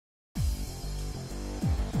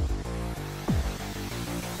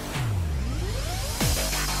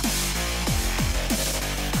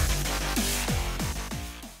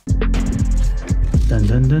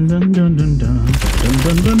dun dun dun dun dun dun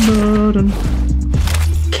dun dun dun dun.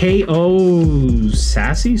 K.O.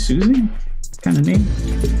 Sassy? Susie? Kind of name?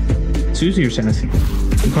 Susie or Sassy?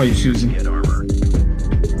 I'll call you Susie.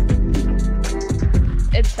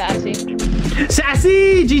 It's Sassy.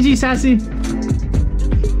 Sassy! GG, Sassy!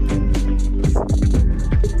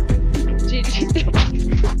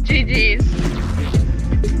 GG's.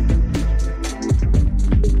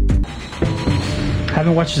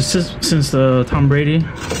 Haven't watched it since the Tom Brady.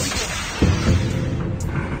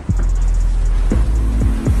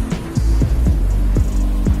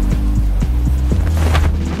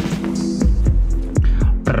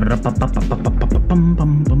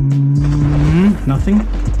 Nothing.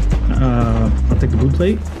 I'll take the blue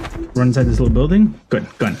plate. Run inside this little building. Good.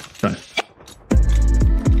 Gun. Done.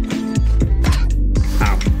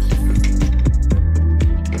 Ow.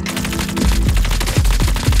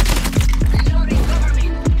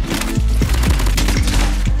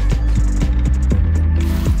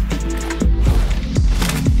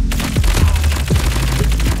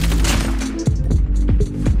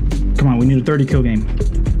 Come on, we need a 30 kill game.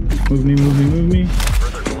 Move me, move me, move me.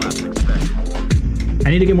 I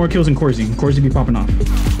need to get more kills in Corsi. Corsi be popping off.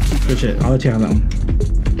 Good shit. I'll let you have that one.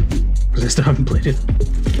 Because I still haven't played it.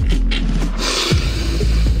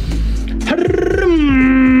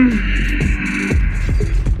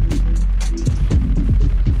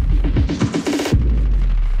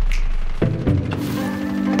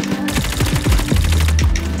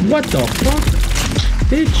 What the fuck?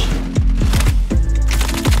 Bitch.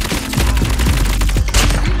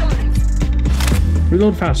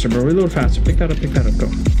 Reload faster, bro. Reload faster. Pick that up. Pick that up. Go.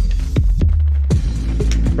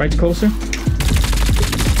 Right closer.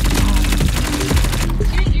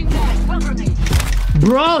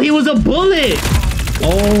 Bro, he was a bullet.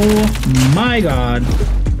 Oh my god.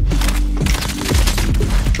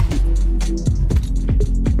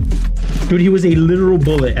 Dude, he was a literal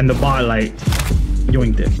bullet and the bot like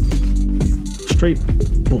yoinked it. Straight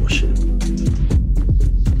bullshit.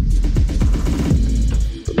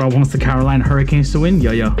 Bro wants the Carolina Hurricanes to win?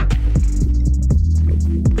 Yo.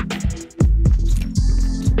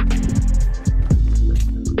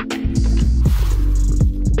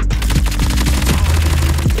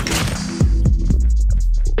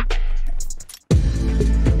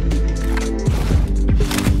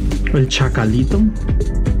 El Chacalito.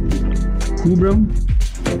 Who, bro?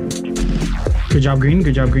 Good job, Green.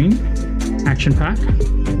 Good job, Green. Action pack.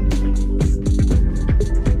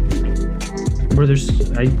 Bro, there's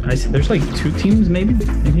like 2 teams maybe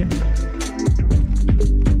in here.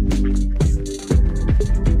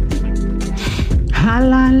 Ha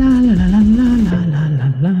la la la la la la la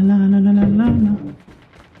la la la la la.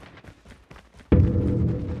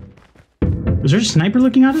 Is there a sniper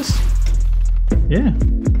looking at us? Yeah.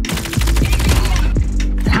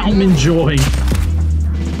 Almond Joy.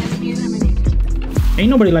 Ain't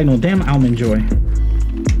nobody like no damn Almond Joy.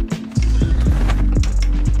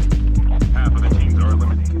 Half of the teams are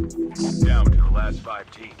eliminated. Down to the last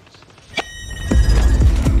 5 teams.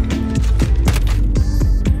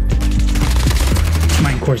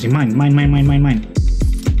 Mine, Corsi, mine.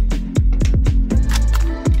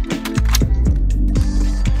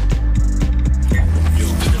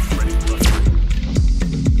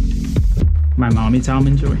 My mom eats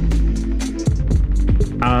Almond Joy.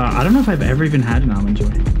 I don't know if I've ever even had an Almond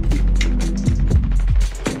Joy.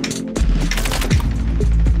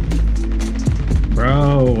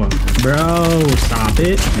 Bro, stop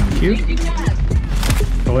it. Thank you.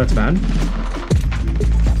 Oh, that's bad.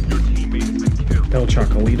 Your teammate has been killed. El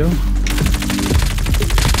Chocalito.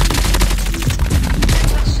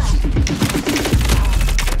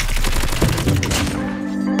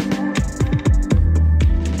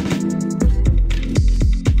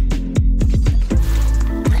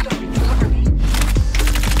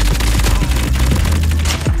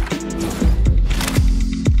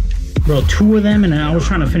 Bro, 2 of them, and I was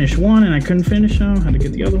trying to finish one, and I couldn't finish them. Had to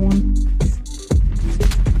get the other one.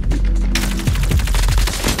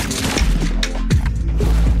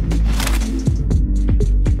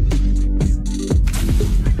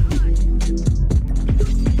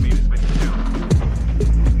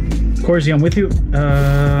 Corsi, I'm with you.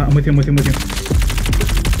 I'm with you.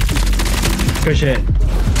 Good shit.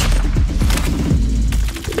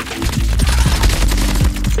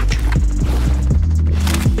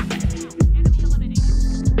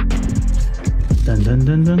 Dun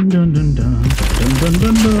dun dun dun dun dun dun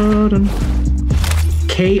dun dun dun.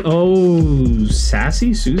 K.O.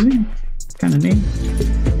 Sassy? Susie? Kind of name?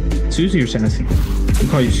 Susie or Sassy? I'll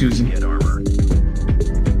call you Susie.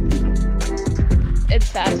 It's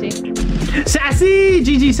Sassy. Sassy!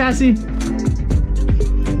 GG, Sassy!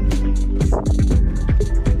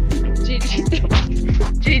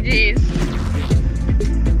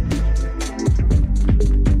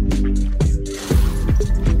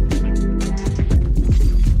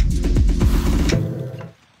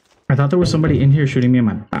 there was somebody in here shooting me in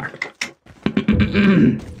my back.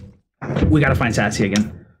 We gotta find Sassy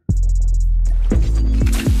again.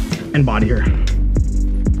 And body her.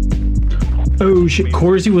 Oh shit,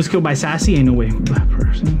 Corsi was killed by Sassy. Ain't no way.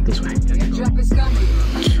 This way.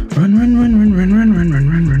 Run, run, run, run, run, run, run, run,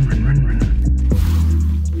 run, run, run, run, run.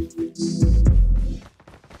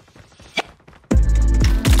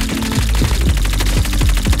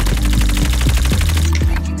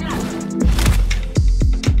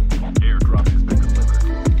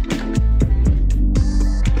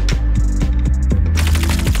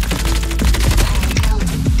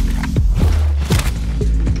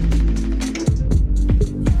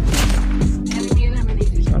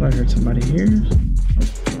 Somebody here.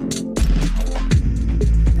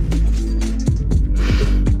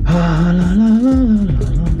 Ah, la, la, la, la,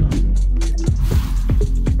 la, la.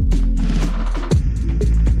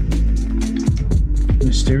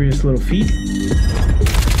 Mysterious little feet.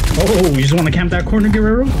 Oh, you just want to camp that corner,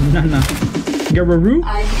 Guerrero? Nah, nah. Guerrero?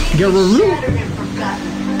 Guerrero?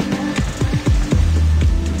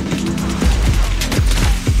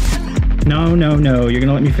 No, no, no. You're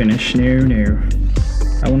gonna let me finish. No, no.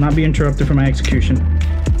 I will not be interrupted for my execution.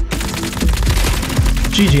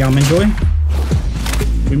 GG, I'll enjoy.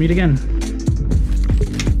 We meet again.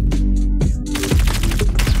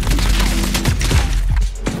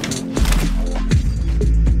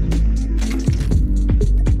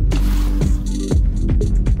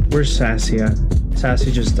 Where's Sassy at?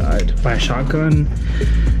 Sassy just died by a shotgun.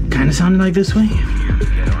 Kind of sounded like this way.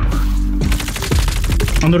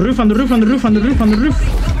 On the roof, on the roof, on the roof, on the roof, on the roof.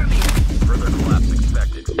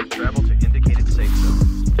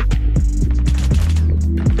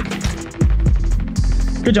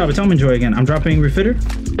 Good job, it's Enjoy again. I'm dropping refitter.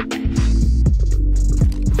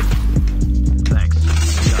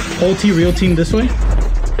 Thanks. Whole T real team this way.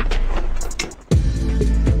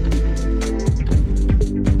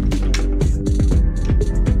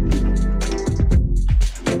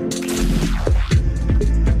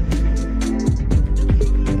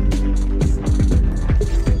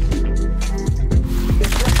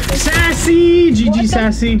 Sassy! GG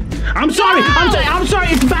Sassy. I'm sorry. I'm sorry.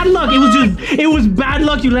 It's bad luck. It was bad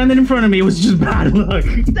luck. You landed in front of me. It was just bad luck.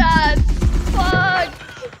 That's fucked.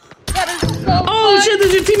 That is so Oh fucked. shit,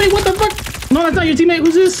 this is your teammate. What the fuck? No, that's not your teammate.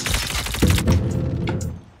 Who's this?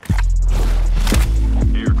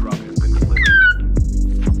 Airdrop has been delivered.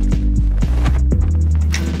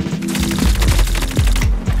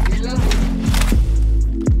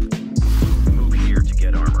 Move here to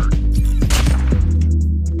get armor.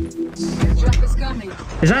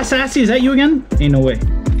 Is that Sassy? Is that you again? Ain't no way.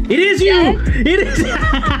 It is you! Yes. It is!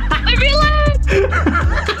 I realized!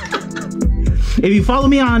 If you follow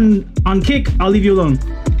me on Kick, I'll leave you alone.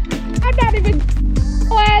 I'm not even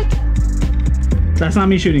glad. That's not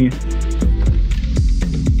me shooting you.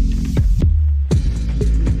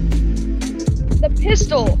 The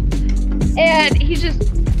pistol. And he just...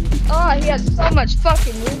 Oh, he has so much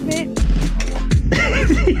fucking movement.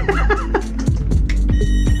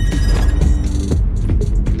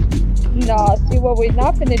 Nah, see what we're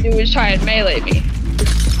not gonna do is try and melee me.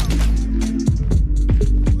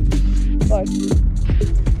 Fuck.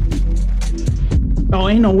 Oh,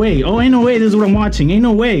 ain't no way. Oh, ain't no way. This is what I'm watching. Ain't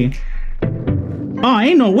no way. Oh,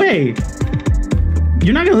 ain't no way.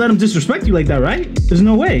 You're not gonna let him disrespect you like that, right? There's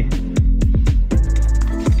no way.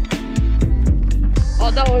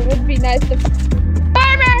 Although it would be nice to...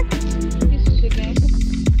 Farmer! Piece of shit, man.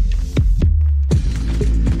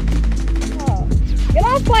 Oh. Get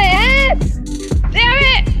off my ass! Damn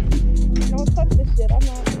it! Don't touch this shit, I'm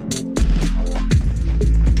not.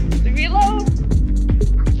 Reload?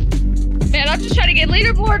 Man, I'm just trying to get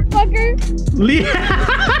leaderboard, fucker! Major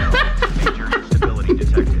instability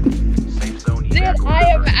detected. Safe zone Dude, I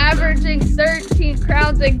am averaging 13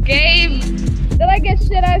 crowns a game! Did I get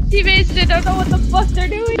shit ass teammates that don't know what the fuck they're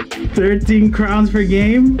doing? 13 crowns per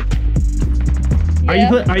game?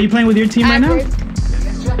 Yeah. Are you playing with your team right now?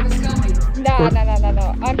 No.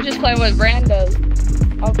 I'm just playing with randos,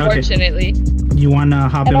 unfortunately. Okay. You wanna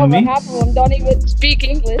hop in with me? Half of them don't even speak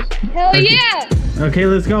English. Hell Okay. yeah! Okay,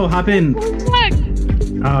 let's go. Hop in. Fuck.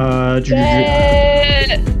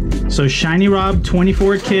 So Shiny Rob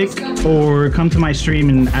 24 Kick, or come to my stream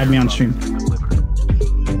and add me on stream.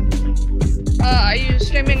 Are you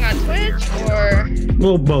streaming on Twitch or?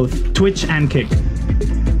 Well, both Twitch and Kick.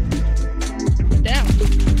 Damn.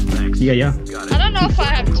 Yeah. I don't know if I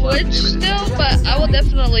have Twitch still, but I will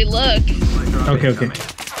definitely look. Okay.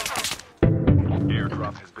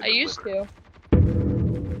 I used to.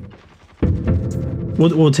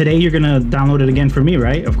 Well, today you're gonna download it again for me,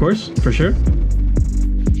 right? Of course, for sure.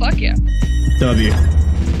 Fuck yeah. W.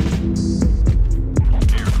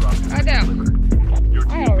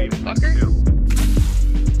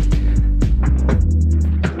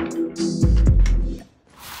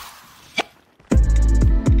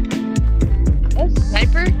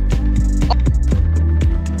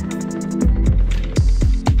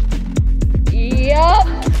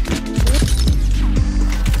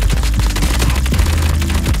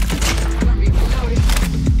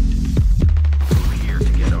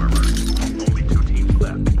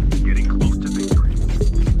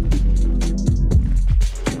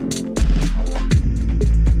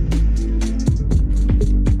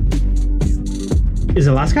 Is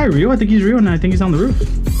the last guy real? I think he's real, and I think he's on the roof.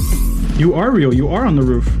 You are real. You are on the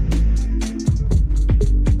roof.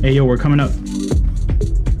 Hey, yo, we're coming up.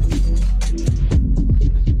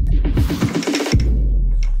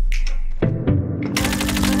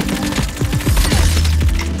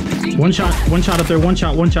 One shot up there. One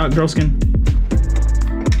shot, girl skin.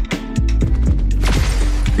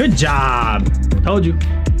 Good job. Told you.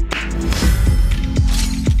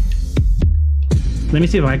 Let me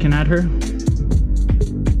see if I can add her.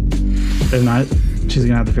 If not, she's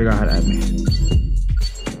gonna have to figure out how to add me.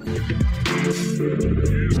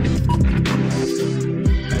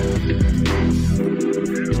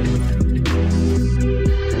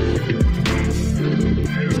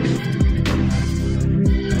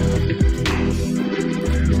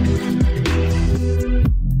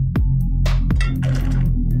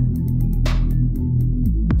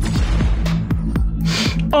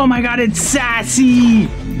 Oh my god, it's Sassy!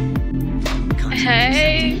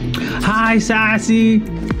 Hey. Hi, Sassy.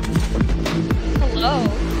 Hello.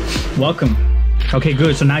 Welcome. Okay,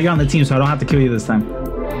 good. So now you're on the team, so I don't have to kill you this time.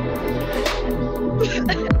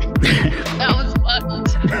 That was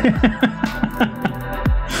fucked.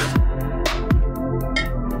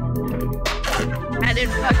 I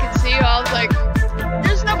didn't fucking see you. I was like,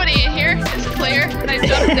 there's nobody in here. It's clear. And I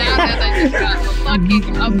jumped down and I just got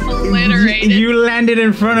fucking obliterated. You landed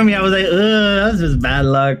in front of me. I was like, ugh, that's just bad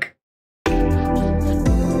luck.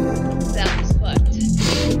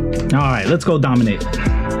 All right, let's go dominate.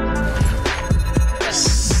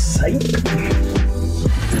 Psych.